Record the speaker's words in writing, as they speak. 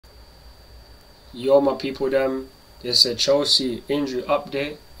Yo, my people, this is a Chelsea injury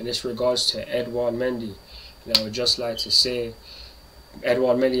update, and this regards to Édouard Mendy. And I would just like to say,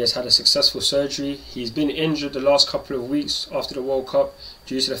 Édouard Mendy has had a successful surgery. He's been injured the last couple of weeks after the World Cup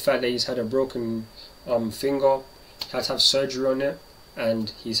due to the fact that he's had a broken finger. He had to have surgery on it, and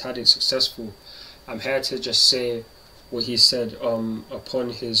he's had it successful. I'm here to just say what he said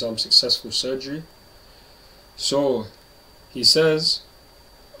upon his successful surgery. So he says,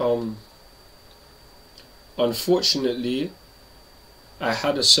 unfortunately, I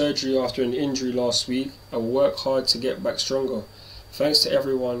had a surgery after an injury last week. I will work hard to get back stronger. Thanks to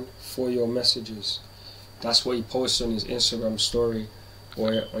everyone for your messages. That's what he posted on his Instagram story,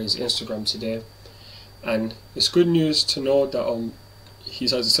 or on his Instagram today. And it's good news to know that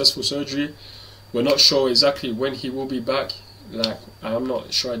he's had successful surgery. We're not sure exactly when he will be back. I'm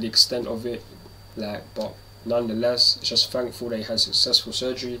not sure the extent of it. But nonetheless, it's just thankful that he had successful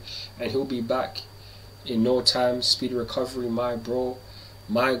surgery, and he'll be back in no time. Speedy recovery, my bro,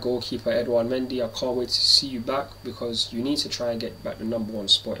 my goalkeeper Édouard Mendy. I can't wait to see you back, because you need to try and get back the #1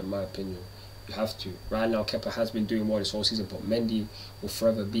 spot, in my opinion. You have to. Right now, Kepa has been doing well this whole season, but Mendy will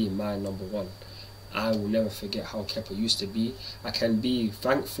forever be my #1. I will never forget how Kepa used to be. I can be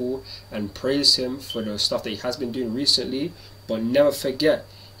thankful and praise him for the stuff that he has been doing recently, but never forget,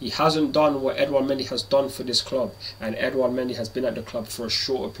 he hasn't done what Édouard Mendy has done for this club, and Édouard Mendy has been at the club for a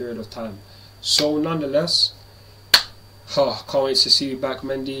shorter period of time. So nonetheless, can't wait to see you back,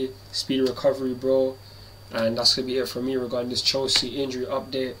 Mendy. Speedy recovery, bro. And that's going to be it from me regarding this Chelsea injury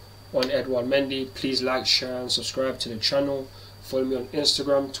update on Édouard Mendy. Please like, share and subscribe to the channel. Follow me on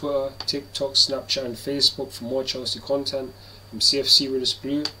Instagram, Twitter, TikTok, Snapchat and Facebook for more Chelsea content. I'm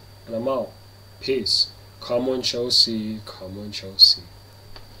cfcrealistblue, and I'm out. Peace. Come on, Chelsea. Come on, Chelsea.